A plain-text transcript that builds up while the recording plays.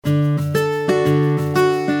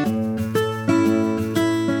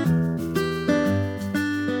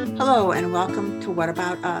to What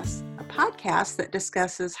About Us, a podcast that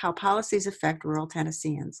discusses how policies affect rural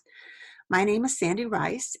Tennesseans. My name is Sandy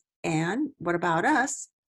Rice, and What About Us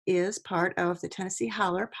is part of the Tennessee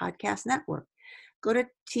Holler Podcast Network. Go to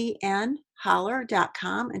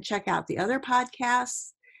tnholler.com and check out the other podcasts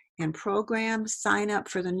and programs, sign up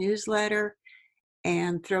for the newsletter,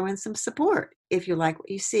 and throw in some support if you like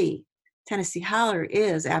what you see. Tennessee Holler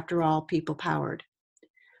is, after all, people-powered.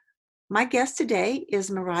 My guest today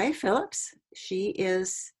is Mariah Phillips. She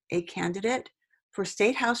is a candidate for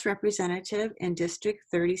State House Representative in District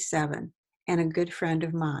 37 and a good friend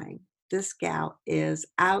of mine. This gal is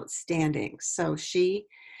outstanding. So she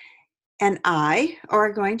and I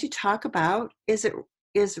are going to talk about, is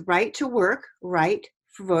right to work right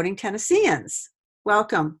for voting Tennesseans?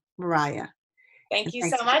 Welcome, Mariah. Thank you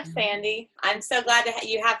so much, Sandy. I'm so glad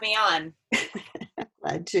you have me on.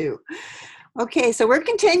 Glad to. Okay, so we're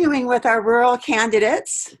continuing with our rural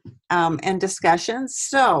candidates and discussions.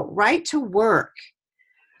 So, right to work.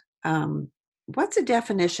 What's a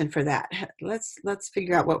definition for that? Let's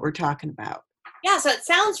figure out what we're talking about. Yeah, so it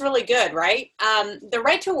sounds really good, right? The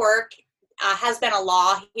right to work has been a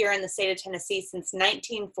law here in the state of Tennessee since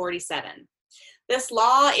 1947. This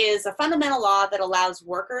law is a fundamental law that allows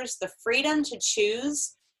workers the freedom to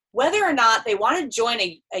choose whether or not they want to join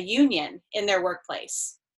a union in their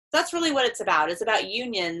workplace. That's really what it's about. It's about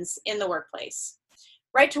unions in the workplace.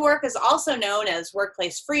 Right to work is also known as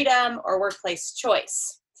workplace freedom or workplace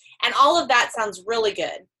choice. And all of that sounds really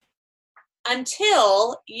good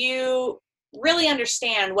until you really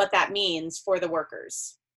understand what that means for the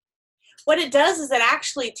workers. What it does is it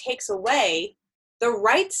actually takes away the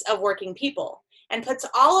rights of working people and puts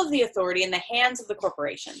all of the authority in the hands of the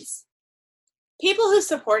corporations. People who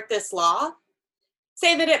support this law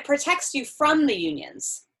say that it protects you from the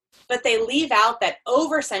unions, but they leave out that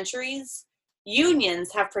over centuries,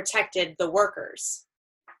 unions have protected the workers.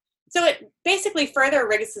 So it basically further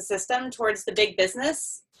rigs the system towards the big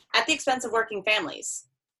business at the expense of working families.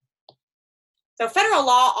 So federal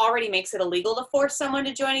law already makes it illegal to force someone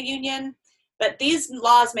to join a union, but these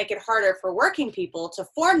laws make it harder for working people to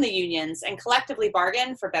form the unions and collectively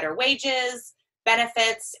bargain for better wages,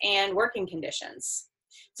 benefits, and working conditions.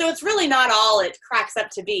 So it's really not all it cracks up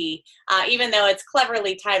to be, even though it's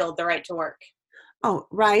cleverly titled the right to work. Oh,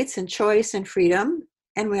 rights and choice and freedom.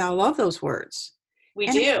 And we all love those words. We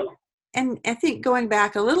do. And I think going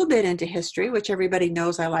back a little bit into history, which everybody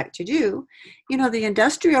knows I like to do, the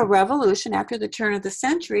Industrial Revolution after the turn of the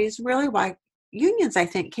century is really why unions, I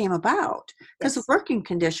think, came about. Because the working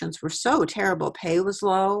conditions were so terrible. Pay was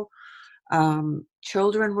low.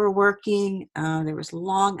 Children were working. There was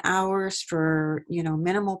long hours for,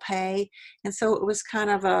 minimal pay. And so it was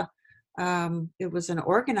kind of it was an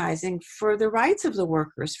organizing for the rights of the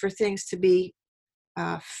workers, for things to be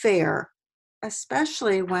fair,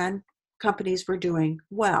 especially when companies were doing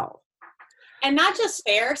well. And not just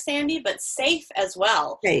fair, Sandy, but safe as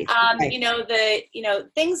well. Safe, right.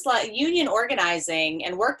 Things like union organizing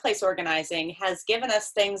and workplace organizing has given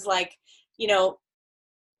us things like,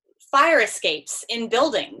 fire escapes in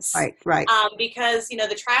buildings. Right. Because,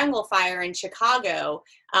 the Triangle Fire in Chicago,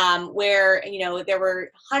 where, there were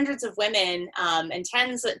hundreds of women and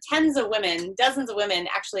tens of women, dozens of women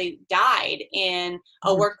actually died in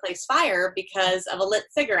a workplace fire because of a lit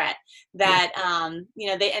cigarette that,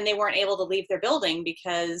 they weren't able to leave their building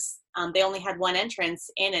because they only had one entrance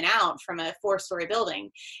in and out from a 4-story building.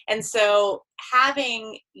 And so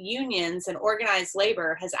having unions and organized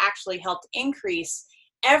labor has actually helped increase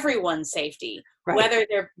everyone's safety, right, whether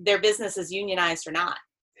their business is unionized or not.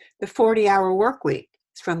 The 40-hour work week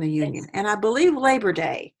is from the union. And I believe Labor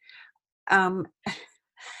Day, I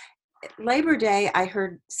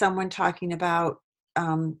heard someone talking about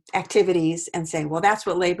activities and saying, well, that's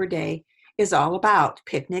what Labor Day is all about,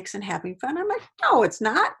 picnics and having fun. I'm like, no, it's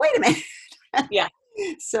not. Wait a minute. Yeah.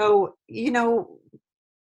 So,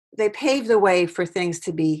 they paved the way for things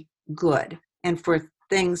to be good and for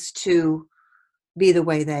things to be the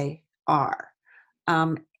way they are.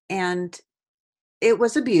 And it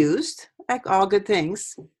was abused, like all good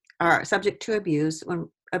things are subject to abuse.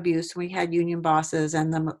 We had union bosses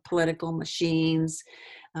and the political machines.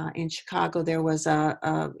 In Chicago, there was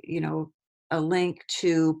a link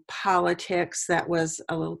to politics that was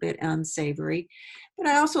a little bit unsavory. But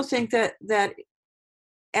I also think that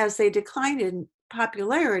as they declined in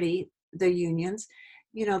popularity, the unions,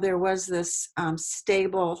 there was this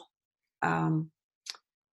stable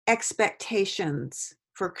expectations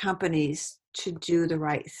for companies to do the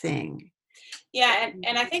right thing. Yeah,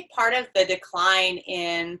 and I think part of the decline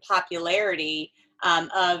in popularity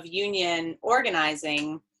of union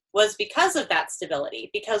organizing was because of that stability,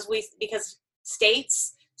 because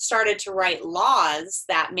states started to write laws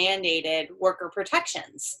that mandated worker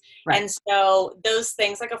protections. Right. And so those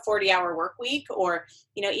things like a 40-hour work week, or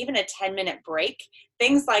even a 10-minute break,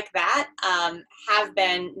 things like that, have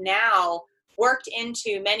been now worked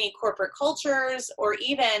into many corporate cultures, or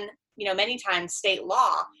even many times state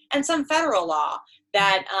law and some federal law,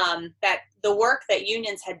 that that the work that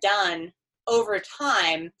unions had done over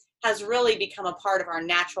time has really become a part of our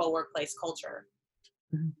natural workplace culture.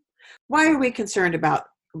 Mhm. Why are we concerned about,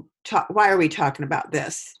 why are we talking about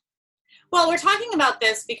this? Well, we're talking about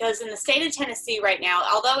this because in the state of Tennessee right now,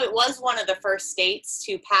 although it was one of the first states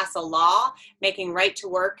to pass a law making right to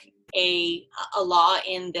work a law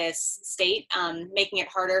in this state, making it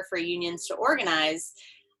harder for unions to organize,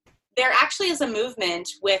 there actually is a movement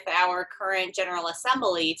with our current General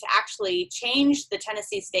Assembly to actually change the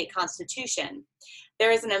Tennessee state constitution.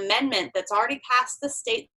 There is an amendment that's already passed the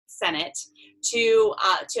state Senate to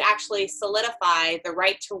actually solidify the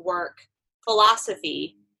right to work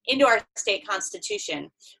philosophy into our state constitution,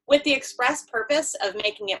 with the express purpose of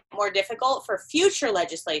making it more difficult for future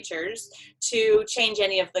legislatures to change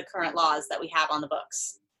any of the current laws that we have on the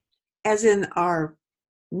books. As in our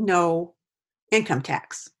no income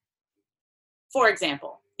tax. For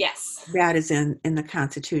example, yes. That is in the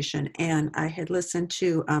Constitution. And I had listened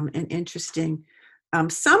to an interesting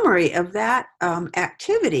summary of that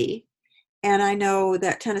activity. And I know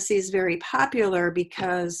that Tennessee is very popular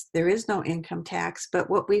because there is no income tax. But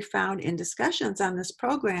what we found in discussions on this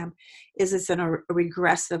program is it's a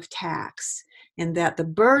regressive tax, in that the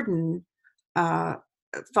burden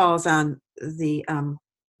falls on the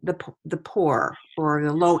poor or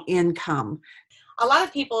the low income. A lot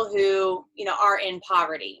of people who are in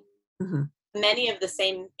poverty, Mm-hmm. many of the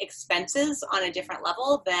same expenses on a different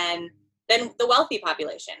level than the wealthy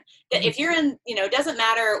population. Mm-hmm. If you're in, it doesn't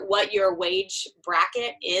matter what your wage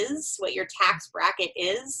bracket is, what your tax bracket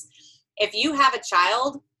is. If you have a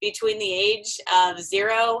child between the age of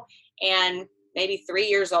 0 and maybe 3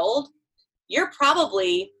 years old, you're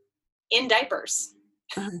probably in diapers.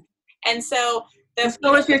 Uh-huh. And so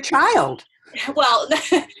so is your child. Well,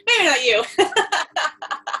 maybe not you.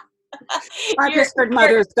 I've just heard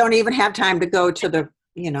mothers don't even have time to go to the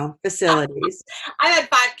facilities. I've had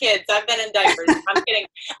 5 kids. I've been in diapers. I'm kidding.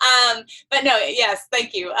 But no, yes,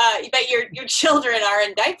 thank you. But your children are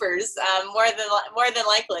in diapers more than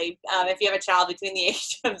likely if you have a child between the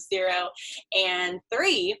age of 0 and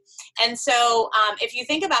 3. And so if you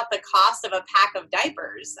think about the cost of a pack of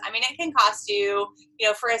diapers, I mean, it can cost you,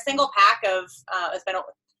 for a single pack of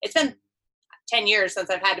it's been 10 years since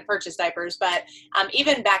I've had to purchase diapers, but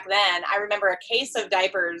even back then, I remember a case of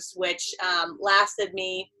diapers, which lasted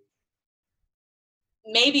me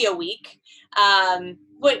maybe a week,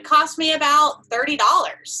 would cost me about $30.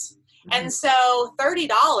 Mm-hmm. And so $30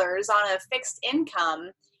 on a fixed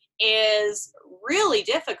income is really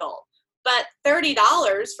difficult. But $30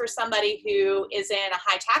 for somebody who is in a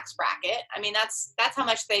high tax bracket, I mean, that's how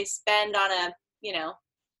much they spend on a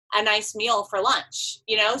nice meal for lunch,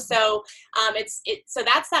 so so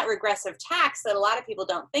that's that regressive tax that a lot of people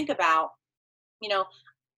don't think about,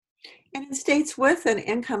 And in states with an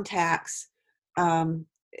income tax,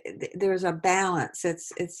 there's a balance.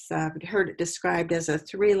 It's heard it described as a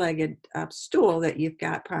 3-legged stool, that you've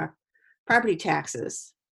got property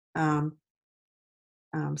taxes,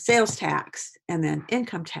 sales tax, and then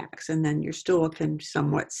income tax, and then your stool can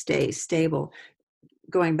somewhat stay stable.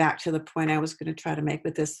 Going back to the point I was going to try to make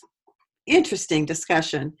with this interesting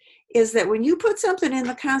discussion, is that when you put something in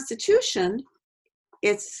the Constitution,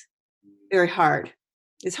 it's very hard.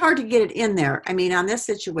 It's hard to get it in there. I mean, on this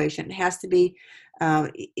situation, it has to be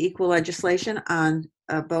equal legislation on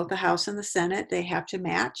both the House and the Senate. They have to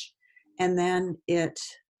match. And then it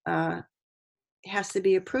has to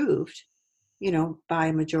be approved, by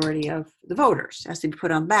a majority of the voters. It has to be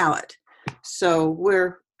put on ballot. So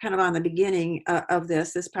we're kind of on the beginning of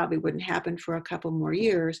this. This probably wouldn't happen for a couple more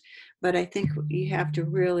years, but I think you have to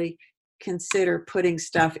really consider putting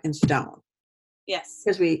stuff in stone. Yes.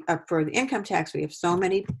 Because for the income tax, we have so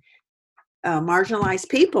many marginalized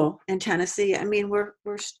people in Tennessee. I mean, we're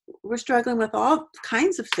struggling with all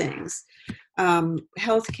kinds of things,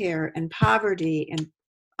 healthcare and poverty and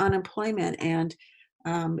unemployment, and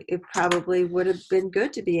it probably would have been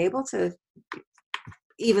good to be able to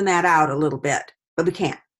even that out a little bit, but we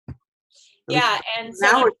can't. Yeah, and so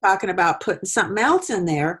now we're talking about putting something else in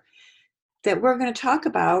there, that we're going to talk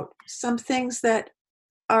about some things that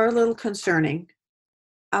are a little concerning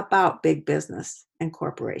about big business and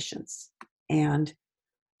corporations and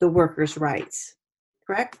the workers' rights.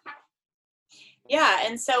 Correct? Yeah,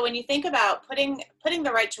 and so when you think about putting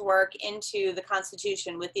the right to work into the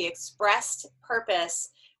Constitution with the expressed purpose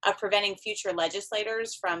of preventing future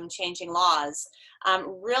legislators from changing laws,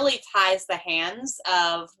 really ties the hands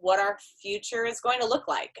of what our future is going to look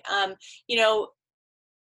like. You know,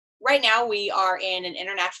 right now we are in an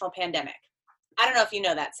international pandemic. I don't know if you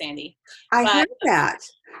know that, Sandy, I but heard that.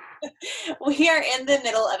 we are in the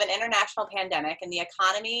middle of an international pandemic, and the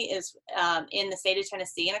economy is in the state of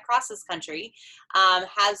Tennessee and across this country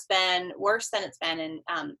has been worse than it's been in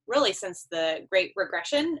really since the Great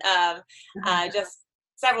Regression just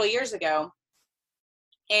several years ago.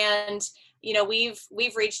 And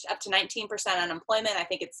we've reached up to 19% unemployment. I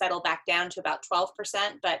think it's settled back down to about 12%.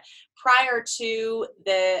 But prior to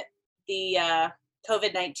the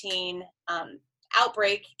COVID-19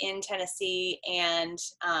 outbreak in Tennessee and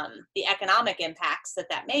the economic impacts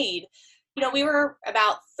that made, we were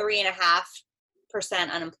about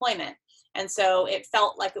 3.5% unemployment. And so it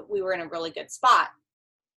felt like we were in a really good spot.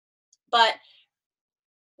 But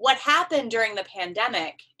what happened during the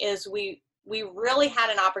pandemic is we really had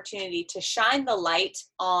an opportunity to shine the light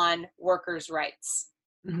on workers' rights,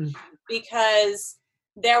 because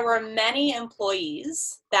there were many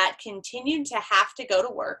employees that continued to have to go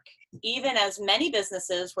to work, even as many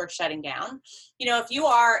businesses were shutting down. If you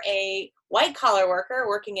are a white collar worker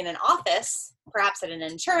working in an office, perhaps at an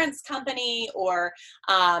insurance company or,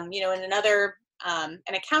 in another, an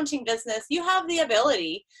accounting business, you have the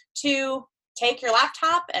ability to take your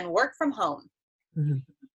laptop and work from home. Mm-hmm.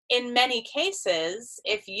 In many cases,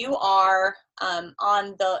 if you are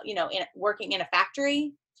working in a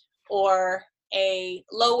factory or a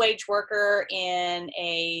low-wage worker in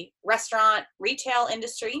a restaurant retail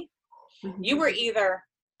industry, you were either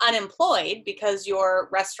unemployed because your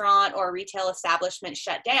restaurant or retail establishment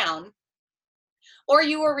shut down, or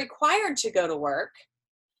you were required to go to work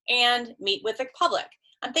and meet with the public.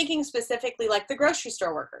 I'm thinking specifically like the grocery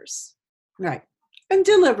store workers. Right. And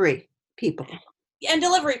delivery people. And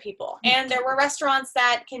there were restaurants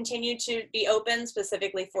that continued to be open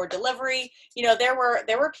specifically for delivery. There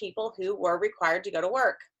were people who were required to go to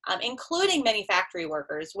work, including many factory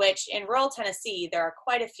workers, which in rural Tennessee, there are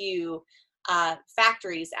quite a few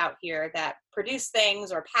factories out here that produce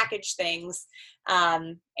things or package things.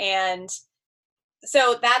 And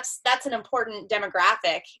so that's an important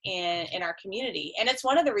demographic in our community. And it's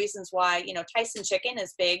one of the reasons why, Tyson Chicken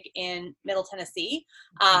is big in Middle Tennessee.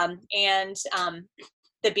 And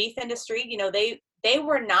the beef industry, they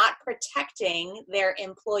were not protecting their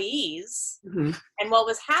employees. Mm-hmm. And what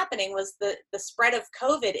was happening was the spread of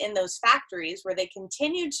COVID in those factories, where they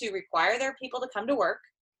continued to require their people to come to work,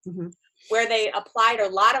 mm-hmm. where they applied a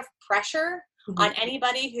lot of pressure mm-hmm. on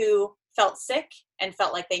anybody who felt sick and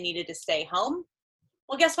felt like they needed to stay home.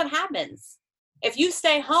 Well, guess what happens? If you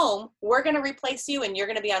stay home, we're going to replace you and you're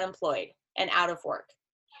going to be unemployed and out of work.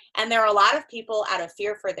 And there are a lot of people out of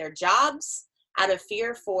fear for their jobs, out of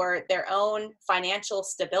fear for their own financial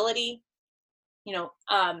stability.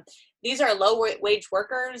 These are low-wage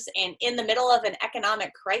workers, and in the middle of an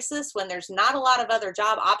economic crisis, when there's not a lot of other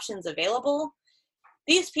job options available,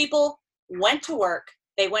 these people went to work.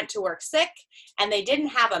 They went to work sick, and they didn't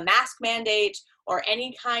have a mask mandate or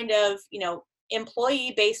any kind of,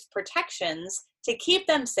 employee-based protections to keep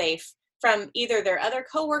them safe from either their other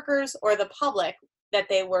coworkers or the public that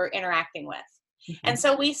they were interacting with. Mm-hmm. And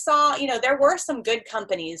so we saw, there were some good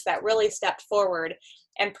companies that really stepped forward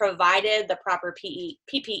and provided the proper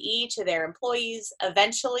PPE to their employees.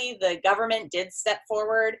 Eventually, the government did step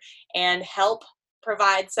forward and help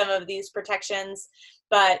provide some of these protections.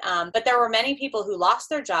 But there were many people who lost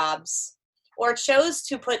their jobs or chose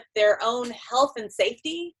to put their own health and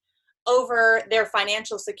safety over their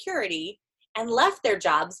financial security and left their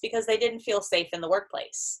jobs because they didn't feel safe in the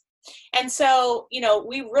workplace. And so,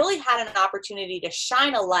 we really had an opportunity to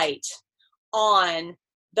shine a light on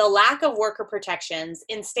the lack of worker protections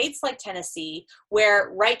in states like Tennessee, where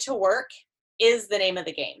right to work is the name of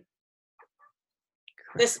the game.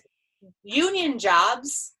 This union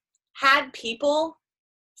jobs had people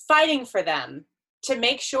fighting for them to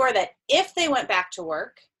make sure that if they went back to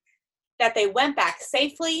work, that they went back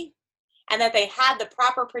safely and that they had the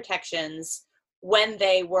proper protections when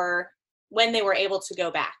they were able to go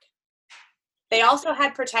back. They also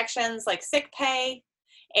had protections like sick pay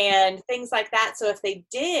and things like that. So if they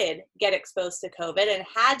did get exposed to COVID and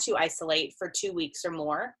had to isolate for 2 weeks or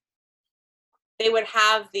more, they would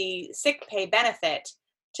have the sick pay benefit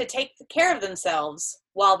to take care of themselves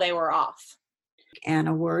while they were off. And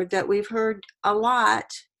a word that we've heard a lot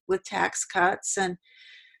with tax cuts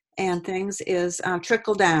and things is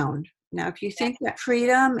trickle down. Now, if you think that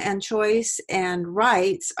freedom and choice and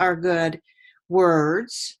rights are good,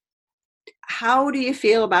 words, how do you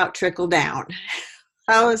feel about trickle down?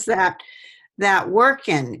 How is that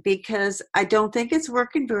working? Because I don't think it's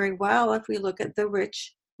working very well if we look at the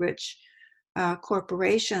rich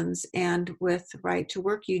corporations. And with right to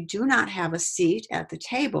work, you do not have a seat at the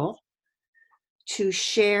table to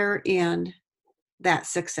share in that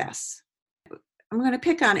success. I'm going to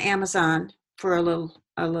pick on Amazon for a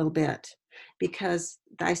little bit, because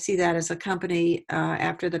I see that as a company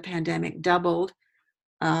after the pandemic doubled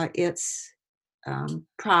its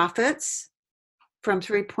profits from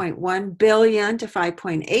 3.1 billion to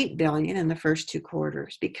 5.8 billion in the first 2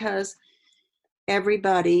 quarters, because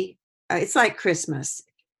everybody, it's like Christmas.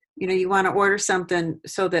 You want to order something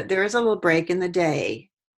so that there is a little break in the day,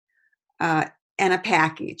 and a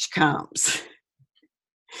package comes.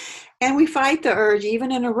 And we fight the urge,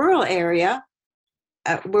 even in a rural area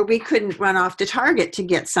where we couldn't run off to Target to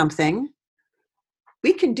get something.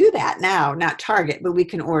 We can do that now, not Target, but we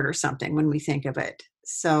can order something when we think of it.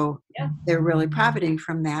 So Yeah. they're really profiting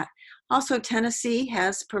from that. Also, Tennessee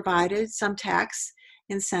has provided some tax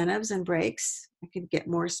incentives and breaks. I could get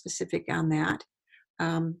more specific on that.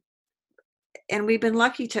 And we've been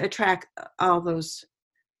lucky to attract all those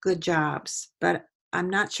good jobs, but I'm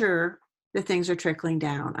not sure the things are trickling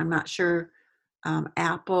down. I'm not sure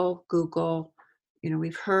Apple, Google,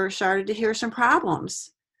 we've started to hear some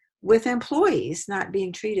problems with employees not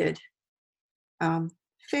being treated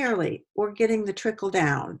fairly or getting the trickle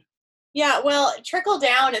down. Yeah, well, trickle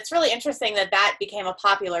down, it's really interesting that became a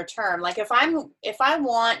popular term. Like if I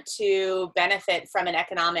want to benefit from an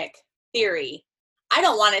economic theory, I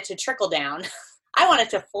don't want it to trickle down. I want it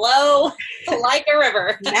to flow like a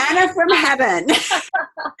river. Manna from heaven.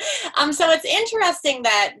 So it's interesting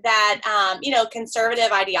that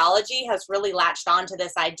conservative ideology has really latched on to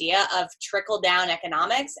this idea of trickle down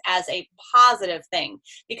economics as a positive thing,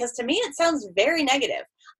 because to me it sounds very negative.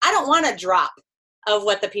 I don't want a drop of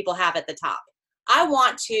what the people have at the top. I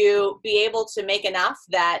want to be able to make enough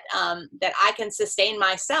that I can sustain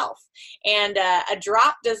myself. And a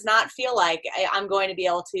drop does not feel like I'm going to be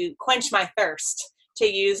able to quench my thirst, to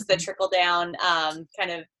use the trickle down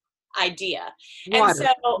kind of idea. Water.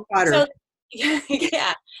 So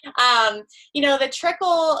yeah, the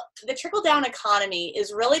trickle down economy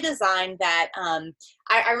is really designed that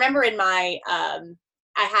I remember in my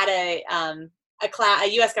I had a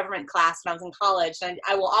U.S. government class when I was in college, and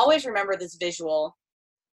I will always remember this visual.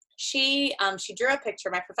 She drew a picture.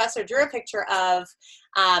 My professor drew a picture of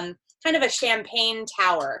kind of a champagne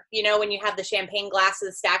tower. When you have the champagne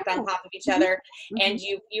glasses stacked on top of each other, and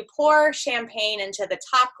you pour champagne into the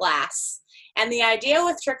top glass. And the idea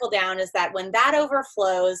with trickle down is that when that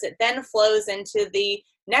overflows, it then flows into the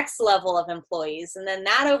next level of employees, and then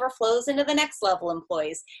that overflows into the next level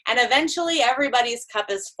employees, and eventually everybody's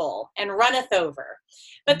cup is full and runneth over.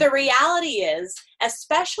 But the reality is,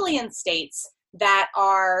 especially in states that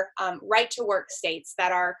are right to work states,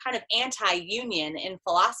 that are kind of anti-union in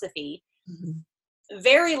philosophy,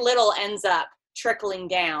 very little ends up trickling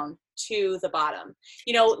down to the bottom.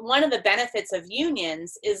 One of the benefits of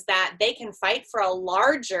unions is that they can fight for a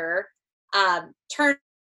larger turn.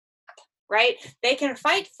 Right? They can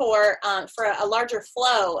fight for a larger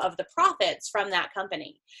flow of the profits from that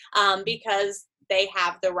company, because they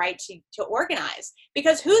have the right to organize.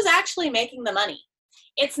 Because who's actually making the money?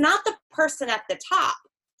 It's not the person at the top.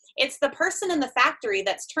 It's the person in the factory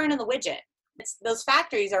that's turning the widget. Those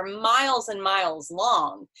factories are miles and miles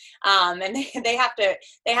long, and they have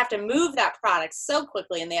to move that product so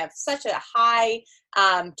quickly, and they have such a high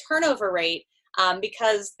turnover rate.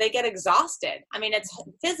 Because they get exhausted. I mean, it's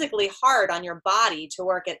physically hard on your body to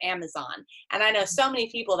work at Amazon. And I know so many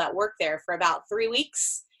people that work there for about 3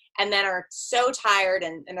 weeks and then are so tired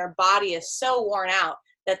and their body is so worn out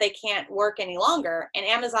that they can't work any longer. And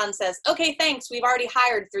Amazon says, okay, thanks. We've already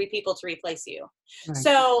hired 3 people to replace you. Right.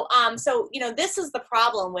 So this is the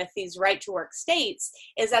problem with these right to work states,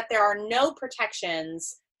 is that there are no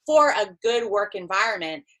protections for a good work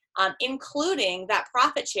environment, including that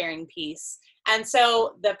profit sharing piece. And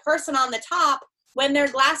so the person on the top, when their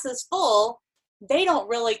glass is full, they don't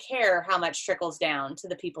really care how much trickles down to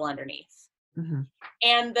the people underneath.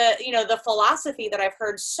 And the philosophy that I've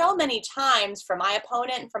heard so many times from my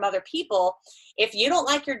opponent and from other people, if you don't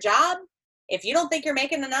like your job, if you don't think you're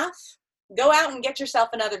making enough, go out and get yourself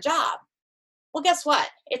another job. Well, guess what?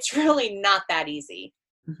 It's really not that easy.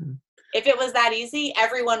 If it was that easy,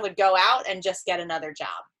 everyone would go out and just get another job.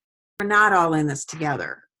 We're not all in this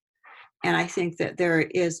together. And I think that there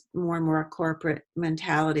is more and more corporate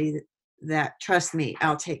mentality that trust me,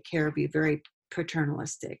 I'll take care of you, very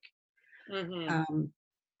paternalistic.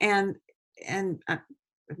 And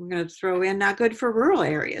I'm going to throw in not good for rural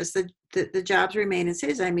areas. The jobs remain in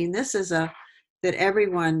cities. I mean, this is that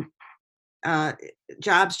everyone,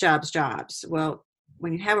 jobs, jobs, jobs. Well,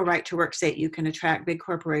 when you have a right to work state, you can attract big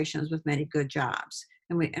corporations with many good jobs.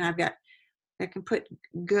 And I can put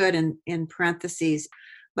good in parentheses,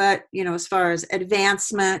 but, as far as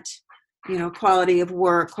advancement, quality of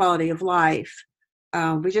work, quality of life,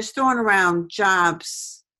 we're just throwing around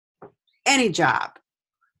jobs, any job.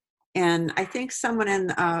 And I think someone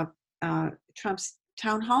in Trump's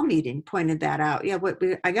town hall meeting pointed that out. Yeah,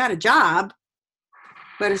 I got a job,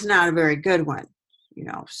 but it's not a very good one,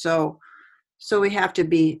 So we have to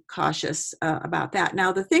be cautious about that.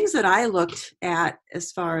 Now, the things that I looked at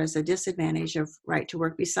as far as a disadvantage of right to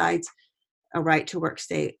work, besides a right to work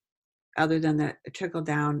state, other than the trickle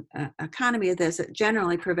down economy of this, it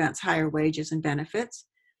generally prevents higher wages and benefits.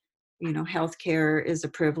 Healthcare is a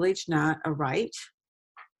privilege, not a right.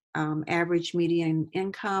 Average median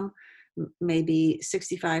income maybe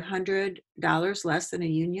 $6,500 less than a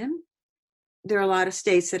union. There are a lot of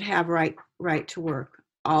states that have right to work.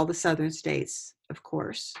 All the southern states, of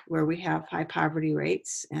course, where we have high poverty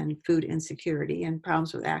rates and food insecurity and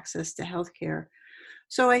problems with access to health care.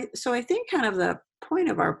 So I think kind of the point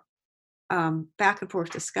of our back and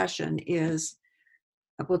forth discussion is,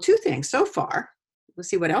 well, two things so far. We'll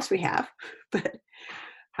see what else we have, but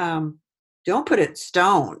don't put it in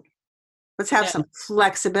stone. Let's have some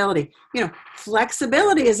flexibility.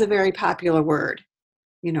 Flexibility is a very popular word,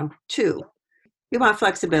 too. We want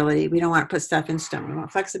flexibility. We don't want to put stuff in stone. We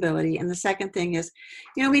want flexibility. And the second thing is,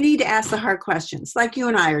 we need to ask the hard questions like you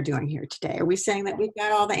and I are doing here today. Are we saying that we've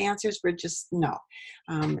got all the answers? We're just, no.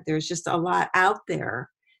 There's just a lot out there.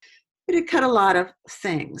 But it cut a lot of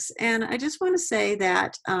things. And I just want to say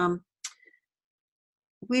that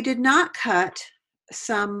we did not cut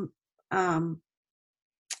some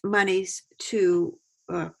monies to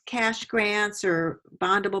cash grants or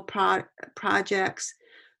bondable projects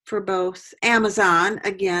for both Amazon,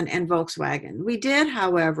 again, and Volkswagen. We did,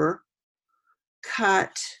 however,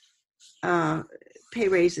 cut pay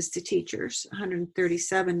raises to teachers,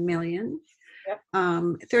 $137 million,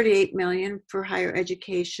 $38 million for higher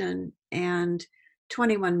education, and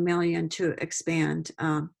 $21 million to expand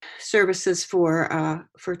services for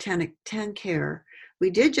 10 care. We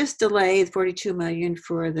did just delay the $42 million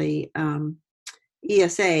for the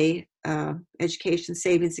ESA, Education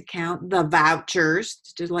Savings Account, the vouchers,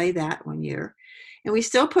 to delay that 1 year. And we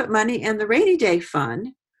still put money in the rainy day fund.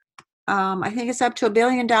 I think it's up to $1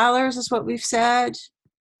 billion is what we've said.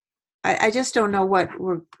 I just don't know what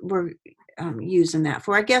we're using that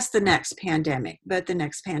for. I guess the next pandemic, but the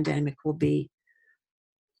next pandemic will be,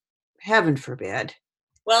 heaven forbid.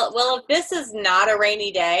 Well, if this is not a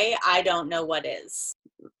rainy day, I don't know what is.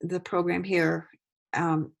 The program here,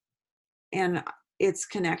 and its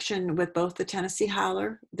connection with both the Tennessee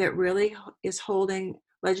Holler, that really is holding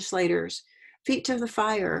legislators' feet to the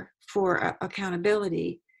fire for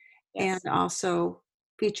accountability, and also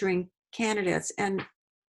featuring candidates and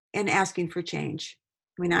asking for change.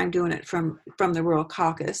 I mean, I'm doing it from the Rural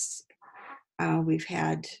Caucus.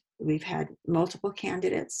 We've had multiple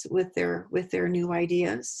candidates with their new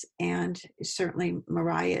ideas, and certainly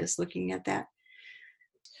Mariah is looking at that.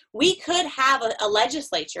 We could have a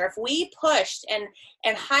legislature if we pushed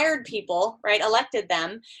and hired people, right, elected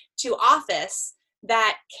them to office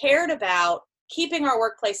that cared about keeping our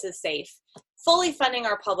workplaces safe, fully funding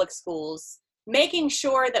our public schools, making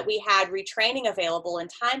sure that we had retraining available in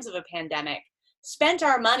times of a pandemic, spent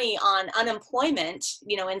our money on unemployment,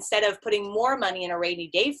 instead of putting more money in a rainy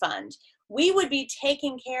day fund. We would be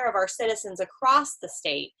taking care of our citizens across the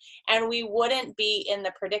state, and we wouldn't be in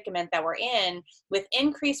the predicament that we're in with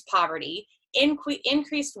increased poverty,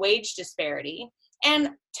 increased wage disparity,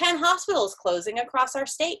 and 10 hospitals closing across our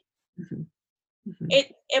state. Mm-hmm. Mm-hmm.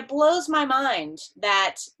 It blows my mind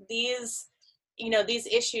that these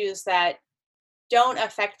issues that don't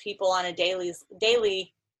affect people on a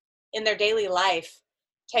daily in their daily life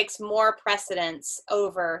takes more precedence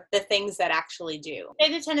over the things that actually do. The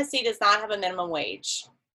state of Tennessee does not have a minimum wage.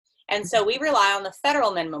 And so we rely on the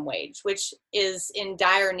federal minimum wage, which is in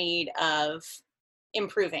dire need of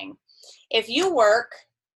improving. If you work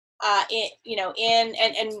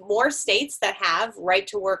in more states that have right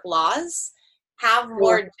to work laws have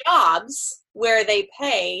more jobs where they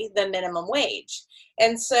pay the minimum wage.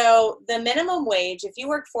 And so the minimum wage, if you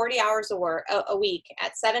work 40 hours a week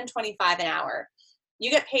at $7.25 an hour, you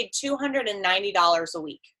get paid $290 a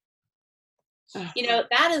week.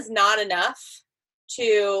 That is not enough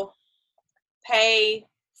to pay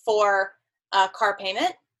for a car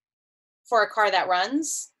payment, for a car that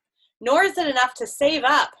runs, nor is it enough to save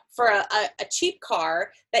up for a cheap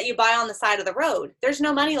car that you buy on the side of the road. There's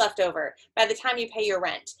no money left over by the time you pay your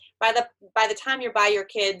rent, by the time you buy your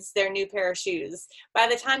kids their new pair of shoes, by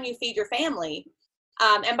the time you feed your family,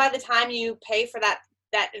 and by the time you pay for that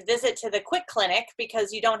visit to the quick clinic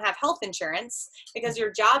because you don't have health insurance, because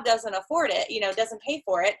your job doesn't afford it, doesn't pay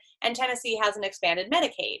for it, and Tennessee hasn't expanded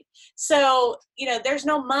Medicaid. So, there's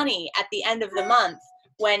no money at the end of the month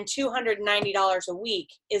when $290 a week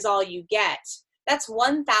is all you get. That's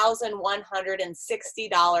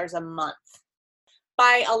 $1,160 a month.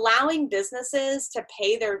 By allowing businesses to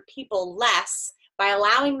pay their people less, by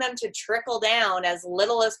allowing them to trickle down as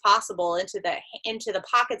little as possible into the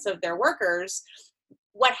pockets of their workers,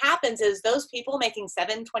 what happens is those people making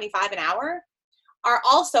 $7.25 an hour are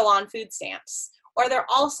also on food stamps, or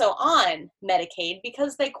they're also on Medicaid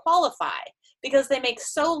because they qualify, because they make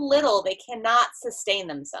so little they cannot sustain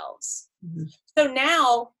themselves. Mm-hmm. So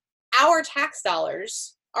now our tax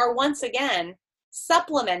dollars are once again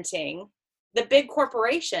supplementing the big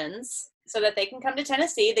corporations so that they can come to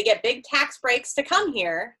Tennessee. They get big tax breaks to come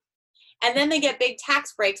here, and then they get big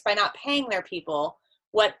tax breaks by not paying their people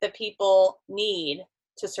what the people need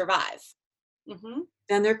to survive. Mm-hmm.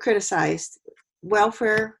 Then they're criticized.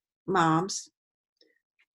 Welfare moms,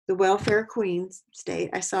 the welfare queens state.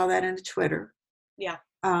 I saw that in Twitter. Yeah.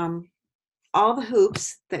 All the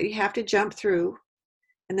hoops that you have to jump through,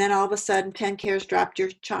 and then all of a sudden, Penn Care's dropped your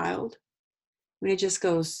child. I mean, it just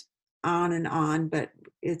goes on, but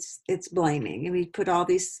it's blaming. And we put all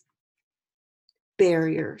these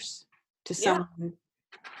barriers to someone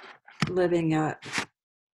living a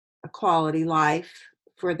quality life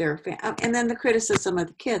for their family. And then the criticism of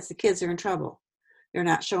the kids are in trouble. They're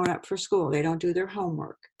not showing up for school. They don't do their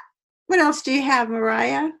homework. What else do you have,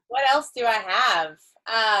 Mariah? What else do I have?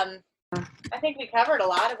 I think we covered a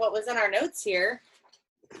lot of what was in our notes here.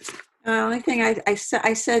 The only thing I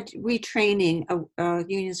said retraining.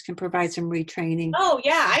 Unions can provide some retraining. Oh,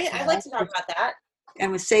 yeah. I'd like to talk about that.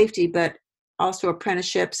 And with safety, but also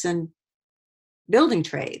apprenticeships and building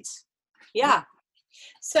trades. Yeah.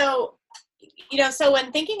 So, so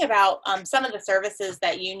when thinking about some of the services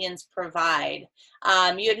that unions provide,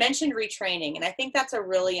 you had mentioned retraining, and I think that's a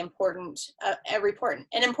really important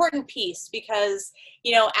piece because,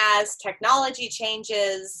 as technology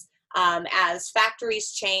changes, as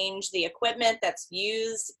factories change, the equipment that's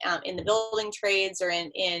used in the building trades or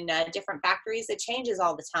in different factories, it changes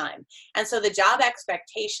all the time. And so the job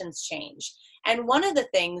expectations change. And one of the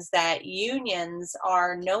things that unions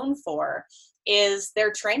are known for is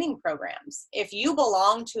their training programs. If you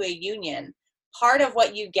belong to a union, part of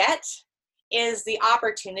what you get is the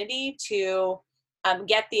opportunity to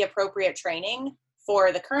get the appropriate training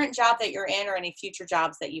for the current job that you're in or any future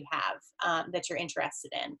jobs that you have that you're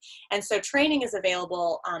interested in. And so training is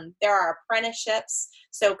available. There are apprenticeships.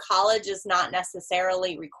 So college is not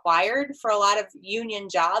necessarily required for a lot of union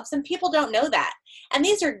jobs, and people don't know that. And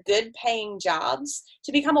these are good paying jobs.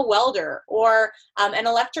 To become a welder or an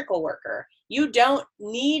electrical worker, you don't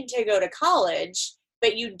need to go to college,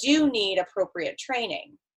 but you do need appropriate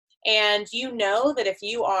training. And you know that if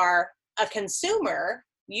you are a consumer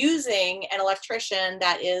using an electrician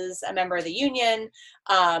that is a member of the union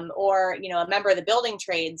or a member of the building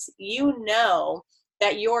trades, you know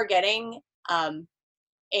that you're getting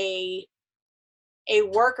a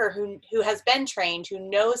worker who has been trained, who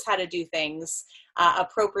knows how to do things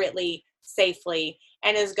appropriately, safely,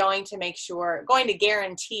 and is going to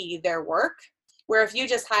guarantee their work. Where if you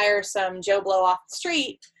just hire some Joe Blow off the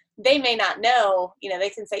street, they may not know, they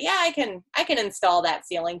can say, yeah, I can install that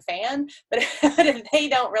ceiling fan, but if they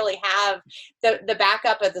don't really have the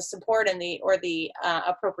backup of the support and the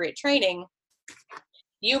appropriate training,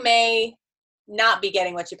 you may not be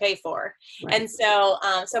getting what you pay for. Right. And so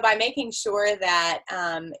by making sure that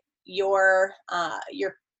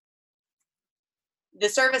the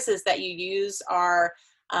services that you use are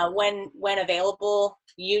when available,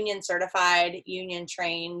 union certified, union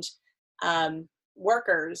trained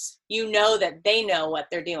workers, that they know what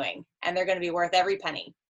they're doing and they're going to be worth every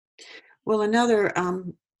penny. Well, another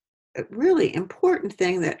really important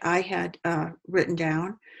thing that I had written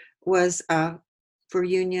down was for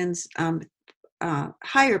unions,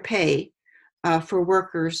 higher pay for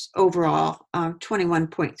workers overall,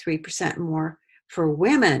 21.3% more, for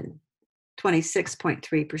women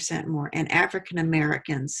 26.3% more, and African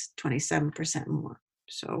Americans 27% more.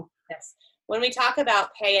 So yes, when we talk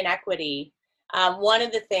about pay and equity, one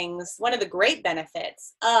of the great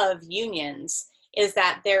benefits of unions is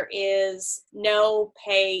that there is no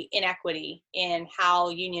pay inequity in how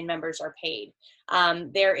union members are paid.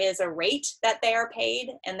 There is a rate that they are paid,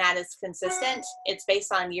 and that is consistent. It's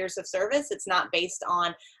based on years of service. It's not based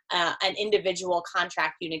on an individual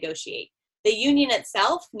contract you negotiate. The union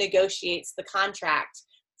itself negotiates the contract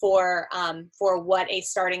for what a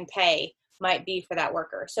starting pay might be for that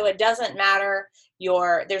worker. So it doesn't matter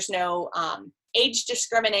there's no age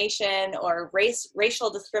discrimination or racial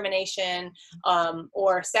discrimination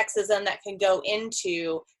or sexism that can go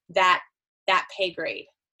into that pay grade.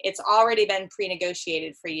 It's already been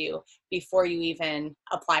pre-negotiated for you before you even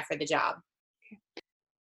apply for the job.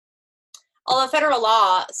 Although federal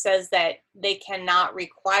law says that they cannot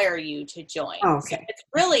require you to join. Oh, okay. So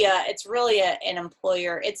it's really an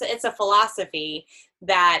employer. It's a philosophy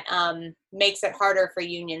that makes it harder for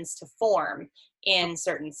unions to form in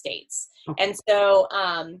certain states. Okay. And so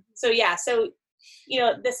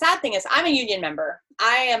the sad thing is I'm a union member.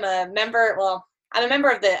 I'm an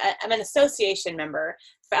association member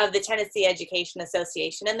of the Tennessee Education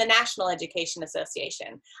Association and the National Education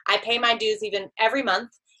Association. I pay my dues every month,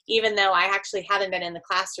 even though I actually haven't been in the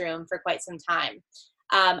classroom for quite some time.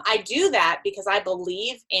 I do that because I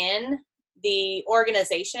believe in the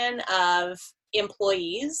organization of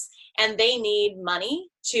employees, and they need money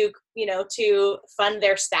to fund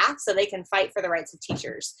their staff so they can fight for the rights of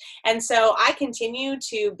teachers. And so I continue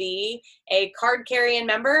to be a card-carrying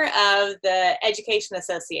member of the Education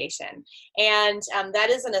Association. And that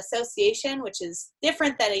is an association which is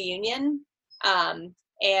different than a union.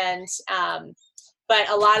 But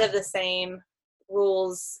a lot of the same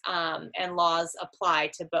rules and laws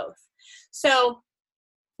apply to both. So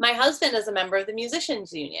my husband is a member of the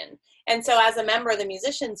Musicians Union. And so as a member of the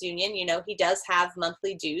Musicians Union, he does have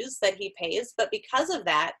monthly dues that he pays. But because of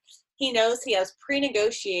that, he knows he has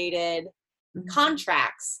pre-negotiated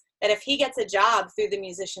contracts that if he gets a job through the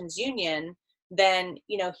Musicians Union, then,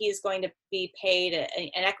 he's going to be paid an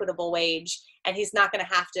equitable wage, and he's going to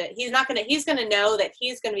know that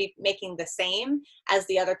he's going to be making the same as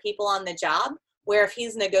the other people on the job, where if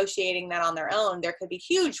he's negotiating that on their own, there could be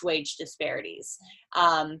huge wage disparities,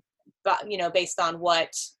 based on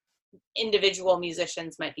what individual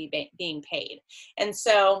musicians might be being paid. And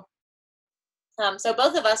so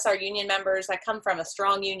both of us are union members. I come from a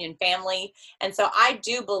strong union family. And so I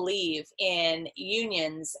do believe in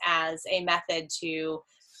unions as a method to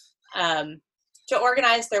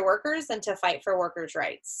organize their workers and to fight for workers'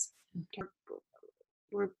 rights.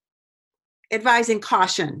 We're advising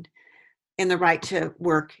caution in the right to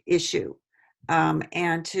work issue,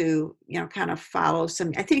 and to, kind of follow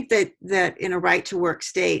some. I think that in a right to work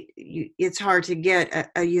state, it's hard to get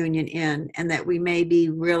a union in, and that we may be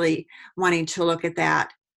really wanting to look at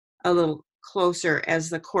that a little closer as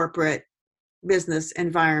the corporate business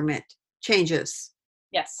environment changes.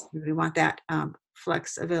 Yes. We want that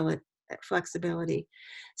flexibility.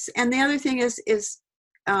 And the other thing is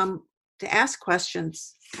to ask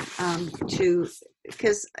questions,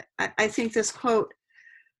 because I think this quote,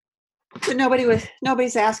 but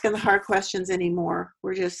nobody's asking the hard questions anymore.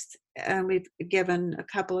 We're just, we've given a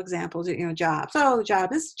couple examples, jobs. Oh, job,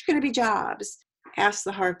 this is going to be jobs. Ask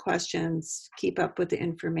the hard questions, keep up with the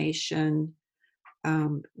information.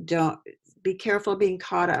 Don't be careful being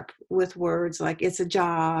caught up with words like it's a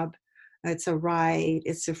job, it's a right,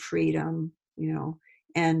 it's a freedom,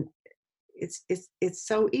 and it's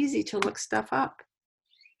so easy to look stuff up.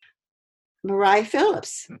 Mariah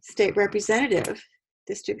Phillips, State Representative,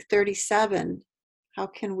 District 37. How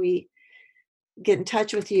can we get in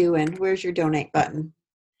touch with you, and where's your donate button?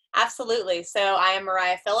 Absolutely. So I am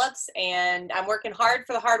Mariah Phillips, and I'm working hard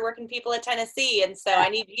for the hardworking people of Tennessee. And so I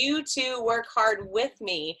need you to work hard with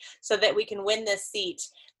me so that we can win this seat.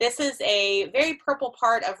 This is a very purple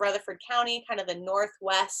part of Rutherford County, kind of the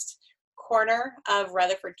northwest corner of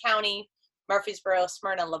Rutherford County, Murfreesboro,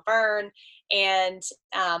 Smyrna, Laverne. And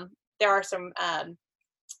there are some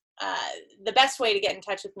the best way to get in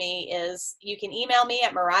touch with me is you can email me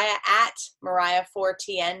at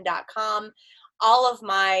mariah@mariah4tn.com. All of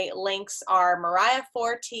my links are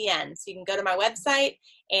Mariah4TN. So you can go to my website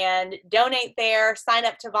and donate there, sign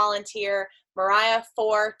up to volunteer,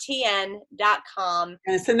 Mariah4TN.com.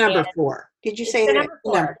 And it's the number 4. Did you say the that? number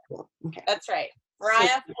 4? Number 4. Okay. That's right.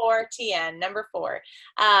 Mariah4TN, number 4.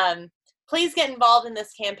 Please get involved in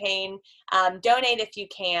this campaign. Donate if you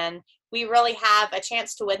can. We really have a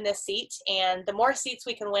chance to win this seat, and the more seats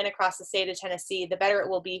we can win across the state of Tennessee, the better it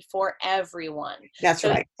will be for everyone. That's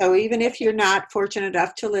right. So even if you're not fortunate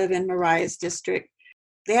enough to live in Mariah's district,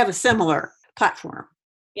 they have a similar platform.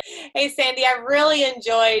 Hey, Sandy, I really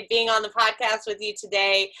enjoyed being on the podcast with you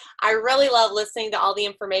today. I really love listening to all the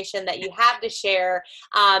information that you have to share.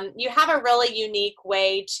 You have a really unique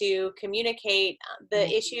way to communicate the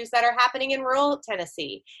issues that are happening in rural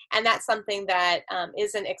Tennessee. And that's something that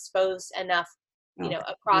isn't exposed enough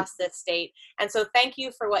across the state. And so thank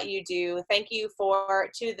you for what you do. Thank you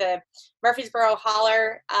to the Murfreesboro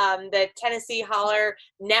Holler, the Tennessee Holler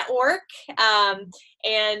Network,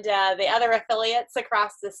 and the other affiliates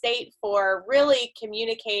across the state for really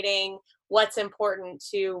communicating what's important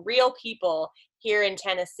to real people here in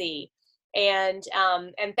Tennessee. And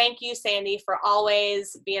thank you, Sandy, for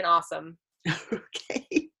always being awesome.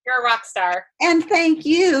 Okay. You're a rock star. And thank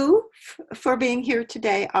you for being here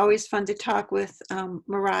today. Always fun to talk with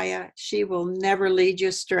Mariah. She will never lead you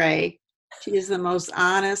astray. She is the most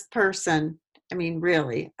honest person. I mean,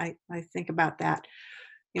 really, I think about that,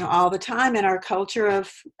 all the time in our culture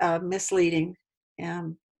of misleading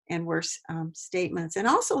and worse statements. And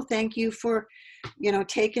also thank you for,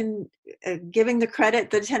 giving the credit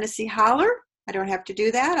the Tennessee Holler. I don't have to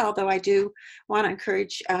do that, although I do want to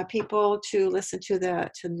encourage people to listen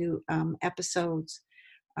to new episodes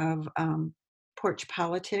of Porch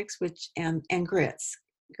Politics, and Grits,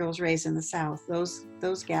 Girls Raised in the South.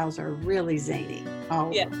 Those gals are really zany, all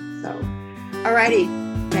of them. So, all righty,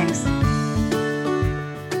 thanks.